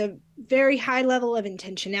there was a very high level of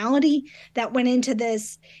intentionality that went into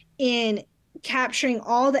this, in capturing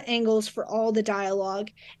all the angles for all the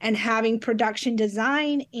dialogue and having production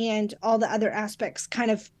design and all the other aspects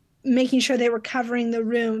kind of making sure they were covering the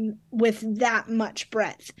room with that much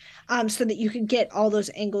breadth, so that you could get all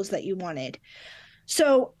those angles that you wanted.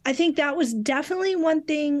 So I think that was definitely one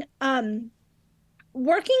thing.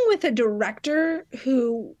 Working with a director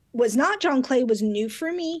who was not John Clay was new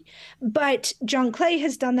for me, but John Clay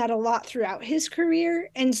has done that a lot throughout his career.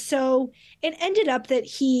 And so it ended up that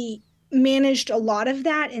he managed a lot of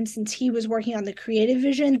that. And since he was working on the creative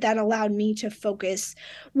vision, that allowed me to focus,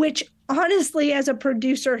 which honestly, as a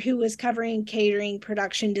producer who was covering catering,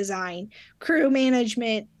 production design, crew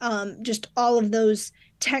management, just all of those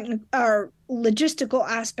technical or logistical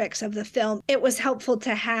aspects of the film, it was helpful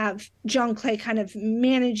to have John Clay kind of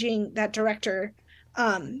managing that director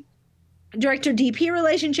DP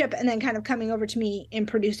relationship, and then kind of coming over to me in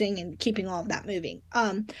producing and keeping all of that moving.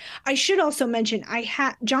 I should also mention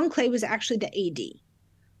John Clay was actually the AD.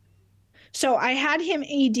 So I had him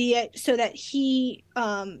AD it so that he,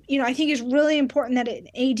 I think it's really important that an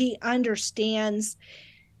AD understands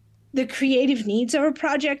the creative needs of a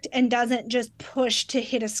project and doesn't just push to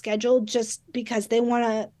hit a schedule just because they want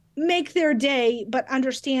to make their day, but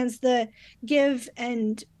understands the give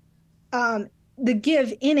and the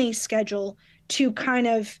give in a schedule to kind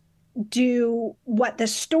of do what the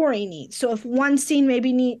story needs. So if one scene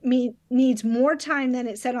maybe needs more time than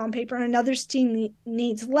it said on paper and another scene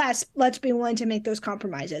needs less, let's be willing to make those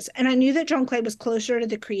compromises. And I knew that John Clay was closer to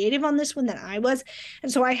the creative on this one than I was. And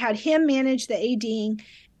so I had him manage the ADing.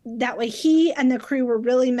 That way he and the crew were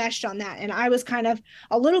really meshed on that. And I was kind of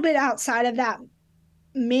a little bit outside of that,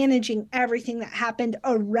 managing everything that happened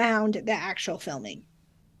around the actual filming.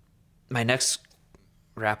 My next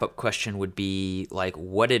wrap-up question would be, like,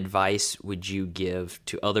 what advice would you give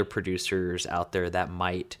to other producers out there that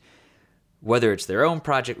might, whether it's their own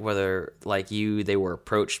project, whether like you, they were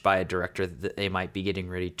approached by a director that they might be getting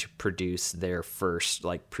ready to produce their first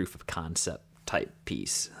like proof of concept type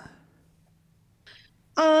piece?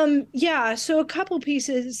 Yeah, so a couple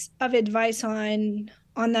pieces of advice on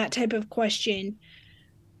that type of question.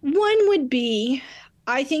 One would be,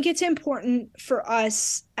 I think it's important for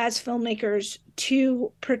us as filmmakers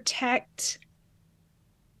to protect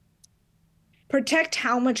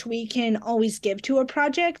how much we can always give to a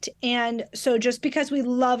project. And so just because we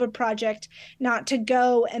love a project, not to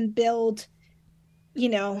go and build,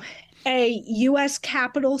 a US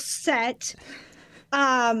Capitol set,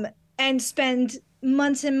 and spend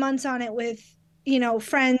months and months on it with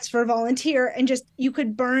friends for volunteer, and just you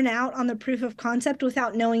could burn out on the proof of concept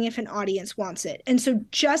without knowing if an audience wants it. And so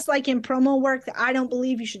just like in promo work, that I don't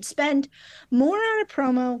believe you should spend more on a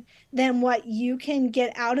promo than what you can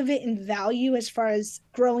get out of it in value as far as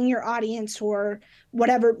growing your audience or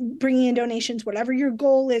whatever, bringing in donations, whatever your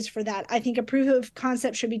goal is for that. I think a proof of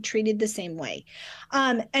concept should be treated the same way.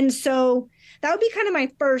 And so that would be kind of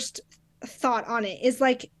my first thought on it, is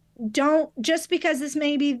like, don't, just because this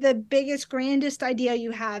may be the biggest, grandest idea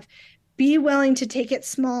you have, be willing to take it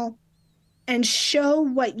small and show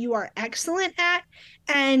what you are excellent at,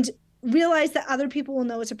 and realize that other people will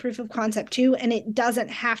know it's a proof of concept too, and it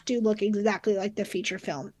doesn't have to look exactly like the feature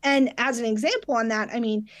film. And as an example on that, I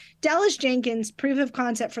mean, Dallas Jenkins' proof of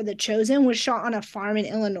concept for The Chosen was shot on a farm in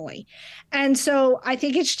Illinois. And so I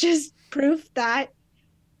think it's just proof that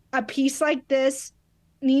a piece like this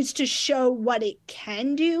needs to show what it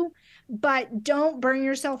can do, but don't burn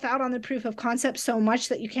yourself out on the proof of concept so much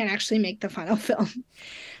that you can't actually make the final film.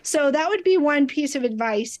 So that would be one piece of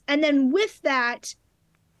advice. And then with that,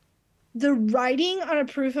 The writing on a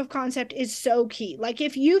proof of concept is so key. Like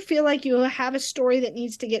if you feel like you have a story that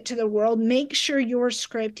needs to get to the world, make sure your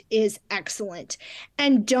script is excellent.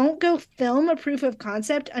 And don't go film a proof of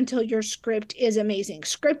concept until your script is amazing.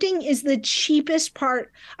 Scripting is the cheapest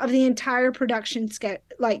part of the entire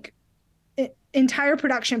entire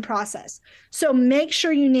production process. So make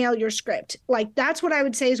sure you nail your script. Like that's what I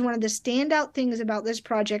would say is one of the standout things about this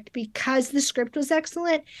project, because the script was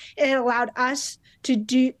excellent. It allowed us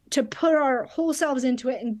to put our whole selves into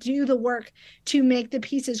it and do the work to make the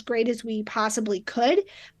piece as great as we possibly could.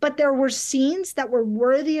 But there were scenes that were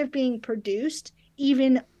worthy of being produced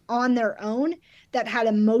even on their own, that had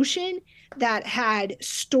emotion, that had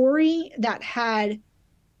story, that had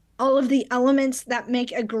all of the elements that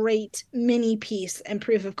make a great mini piece and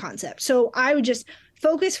proof of concept. So I would just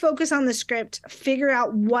focus on the script, figure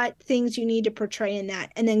out what things you need to portray in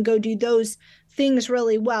that, and then go do those things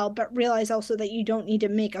really well, but realize also that you don't need to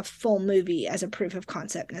make a full movie as a proof of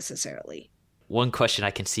concept necessarily. One question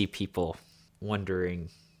I can see people wondering,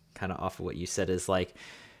 kind of off of what you said, is like,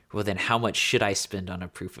 well, then how much should I spend on a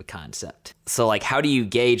proof of concept? So like, how do you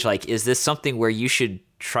gauge, like, is this something where you should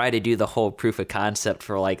try to do the whole proof of concept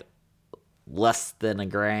for like less than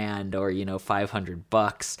 $1,000 or,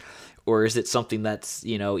 $500? Or is it something that's,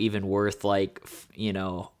 even worth like,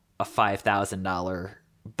 a $5,000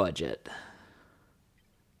 budget?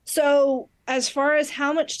 So as far as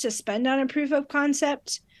how much to spend on a proof of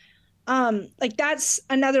concept, like that's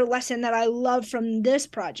another lesson that I love from this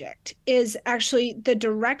project, is actually the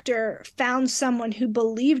director found someone who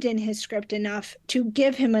believed in his script enough to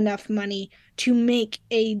give him enough money to make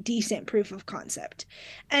a decent proof of concept.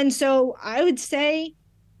 And so I would say,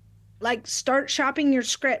 like, start shopping your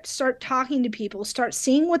script, start talking to people, start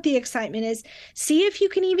seeing what the excitement is, see if you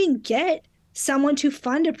can even get someone to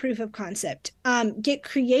fund a proof of concept. Get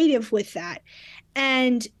creative with that,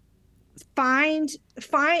 and find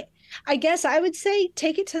I guess I would say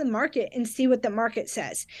take it to the market and see what the market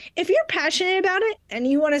says. If you're passionate about it and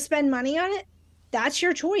you want to spend money on it, that's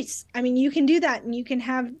your choice. I mean, you can do that and you can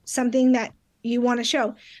have something that you want to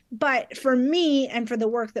show. But for me and for the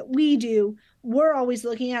work that we do, we're always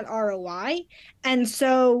looking at ROI. And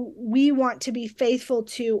so we want to be faithful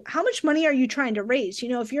to how much money are you trying to raise?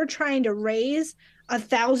 If you're trying to raise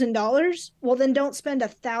 $1,000, well, then don't spend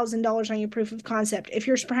 $1,000 on your proof of concept. If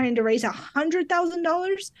you're trying to raise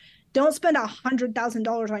 $100,000, don't spend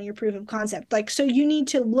 $100,000 on your proof of concept. Like, so you need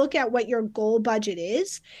to look at what your goal budget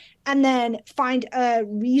is and then find a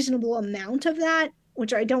reasonable amount of that,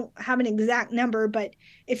 which I don't have an exact number, but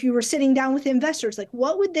if you were sitting down with investors, like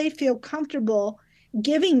what would they feel comfortable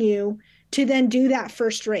giving you to then do that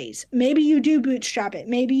first raise? Maybe you do bootstrap it.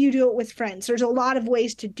 Maybe you do it with friends. There's a lot of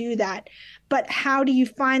ways to do that. But how do you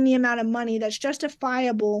find the amount of money that's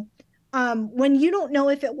justifiable when you don't know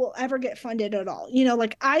if it will ever get funded at all?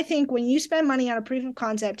 Like I think when you spend money on a proof of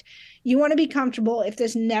concept, you want to be comfortable if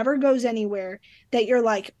this never goes anywhere, that you're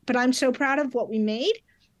like, but I'm so proud of what we made.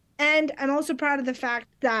 And I'm also proud of the fact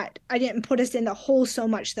that I didn't put us in the hole so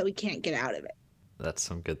much that we can't get out of it. That's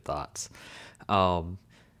some good thoughts.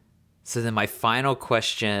 So then my final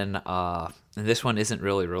question, and this one isn't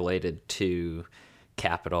really related to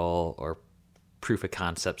capital or proof of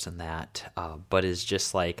concepts and that, but is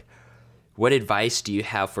just like, what advice do you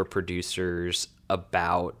have for producers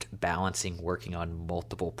about balancing working on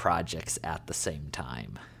multiple projects at the same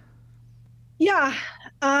time? Yeah.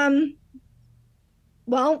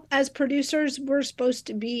 Well, as producers, we're supposed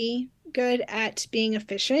to be good at being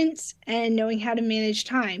efficient and knowing how to manage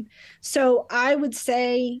time. So I would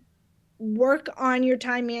say work on your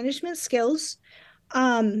time management skills.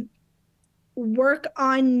 Work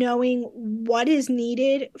on knowing what is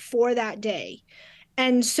needed for that day.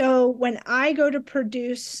 And so when I go to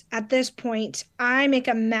produce at this point, I make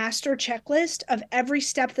a master checklist of every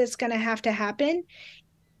step that's going to have to happen.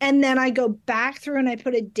 And then I go back through and I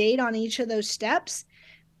put a date on each of those steps.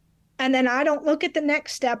 And then I don't look at the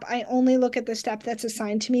next step. I only look at the step that's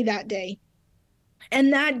assigned to me that day.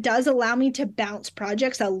 And that does allow me to bounce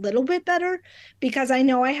projects a little bit better, because I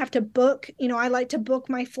know I have to book, I like to book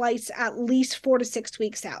my flights at least 4 to 6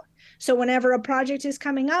 weeks out. So whenever a project is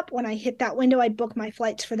coming up, when I hit that window, I book my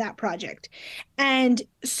flights for that project. And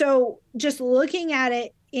so just looking at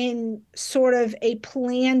it in sort of a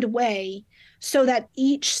planned way so that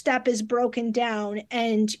each step is broken down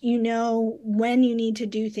and you know when you need to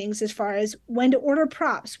do things, as far as when to order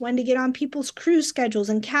props, when to get on people's crew schedules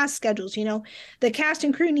and cast schedules. You know, the cast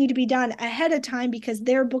and crew need to be done ahead of time because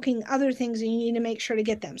they're booking other things and you need to make sure to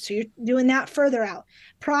get them. So you're doing that further out.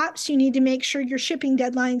 Props, you need to make sure your shipping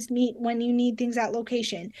deadlines meet when you need things at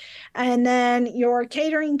location. And then your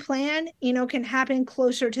catering plan, you know, can happen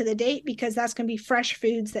closer to the date because that's going to be fresh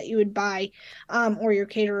foods that you would buy, or your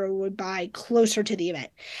caterer would buy closer to the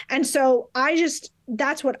event. And so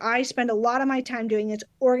that's what I spend a lot of my time doing, is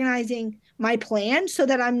organizing my plan so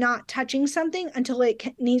that I'm not touching something until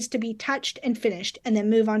it needs to be touched and finished, and then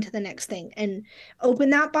move on to the next thing and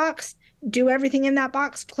open that box, do everything in that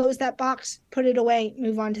box, close that box, put it away,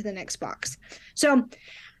 move on to the next box. So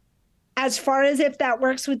as far as if that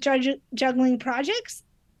works with juggling projects,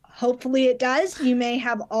 hopefully it does. You may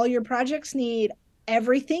have all your projects need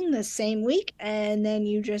everything the same week, and then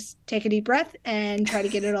you just take a deep breath and try to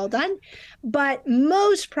get it all done. But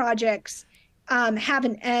most projects have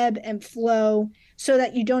an ebb and flow so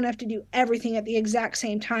that you don't have to do everything at the exact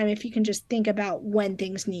same time if you can just think about when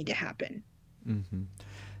things need to happen. Mm-hmm.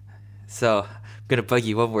 So I'm going to bug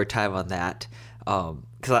you one more time on that.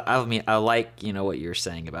 Because I mean, I like, you know, what you're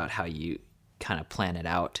saying about how you kind of plan it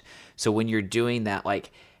out. So when you're doing that,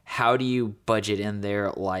 like, how do you budget in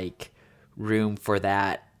there, like, room for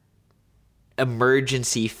that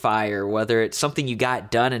emergency fire, whether it's something you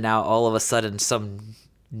got done and now all of a sudden some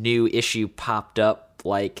new issue popped up,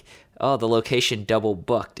 like, oh, the location double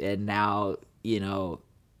booked, and now, you know,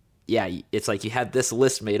 yeah, it's like you had this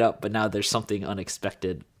list made up, but now there's something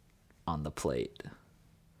unexpected on the plate.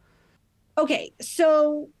 Okay,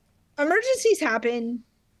 so emergencies happen,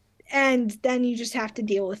 and then you just have to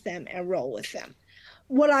deal with them and roll with them.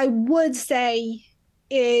 What I would say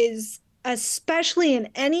is, especially in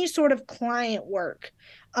any sort of client work,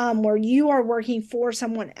 where you are working for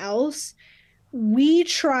someone else, we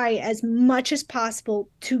try as much as possible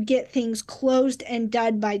to get things closed and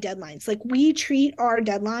done by deadlines. Like, we treat our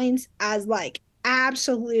deadlines as like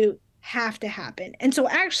absolute have to happen. And so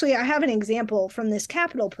actually I have an example from this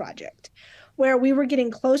capital project where we were getting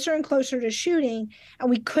closer and closer to shooting and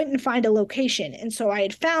we couldn't find a location. And so I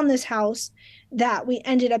had found this house that we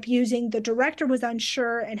ended up using. The director was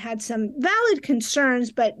unsure and had some valid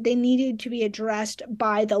concerns, but they needed to be addressed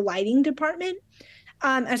by the lighting department,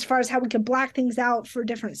 as far as how we could black things out for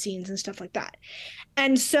different scenes and stuff like that.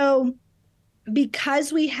 And so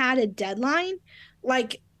because we had a deadline,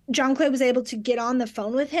 like, John Clay was able to get on the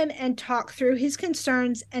phone with him and talk through his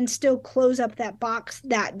concerns and still close up that box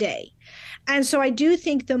that day. And so I do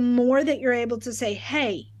think the more that you're able to say,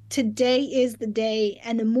 hey, today is the day,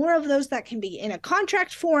 and the more of those that can be in a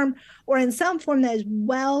contract form or in some form that is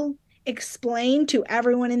well explained to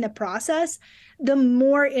everyone in the process, the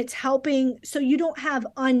more it's helping so you don't have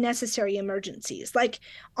unnecessary emergencies. Like,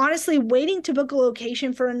 honestly, waiting to book a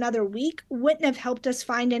location for another week wouldn't have helped us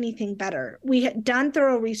find anything better. We had done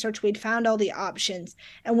thorough research, we'd found all the options,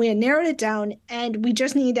 and we had narrowed it down, and we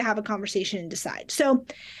just needed to have a conversation and decide. So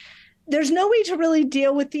there's no way to really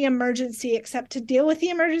deal with the emergency except to deal with the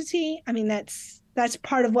emergency. I mean, that's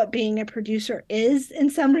part of what being a producer is in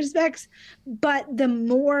some respects. But the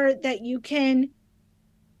more that you can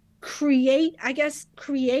create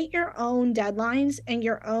your own deadlines and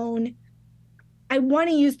your own, I want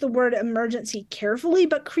to use the word emergency carefully,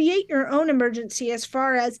 but create your own emergency as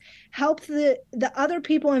far as help the other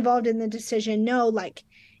people involved in the decision know, like,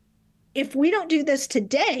 if we don't do this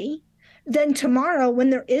today, then tomorrow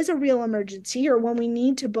when there is a real emergency or when we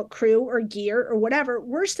need to book crew or gear or whatever,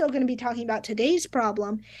 we're still going to be talking about today's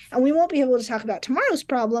problem and we won't be able to talk about tomorrow's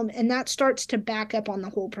problem. And that starts to back up on the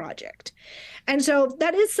whole project. And so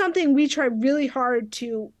that is something we try really hard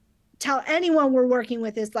to tell anyone we're working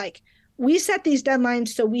with, is like, we set these deadlines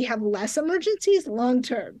so we have less emergencies long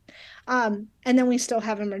term. And then we still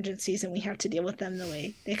have emergencies and we have to deal with them the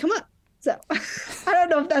way they come up. So I don't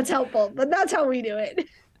know if that's helpful, but that's how we do it.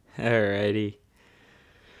 Alrighty.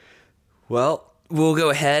 Well, we'll go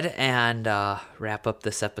ahead and wrap up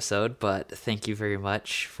this episode, but thank you very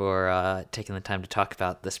much for taking the time to talk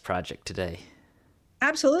about this project today.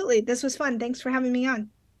 Absolutely. This was fun. Thanks for having me on.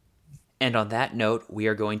 And on that note, we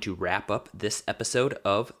are going to wrap up this episode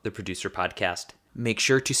of the Producer Podcast. Make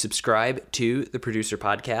sure to subscribe to the Producer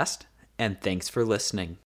Podcast, and thanks for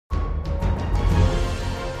listening.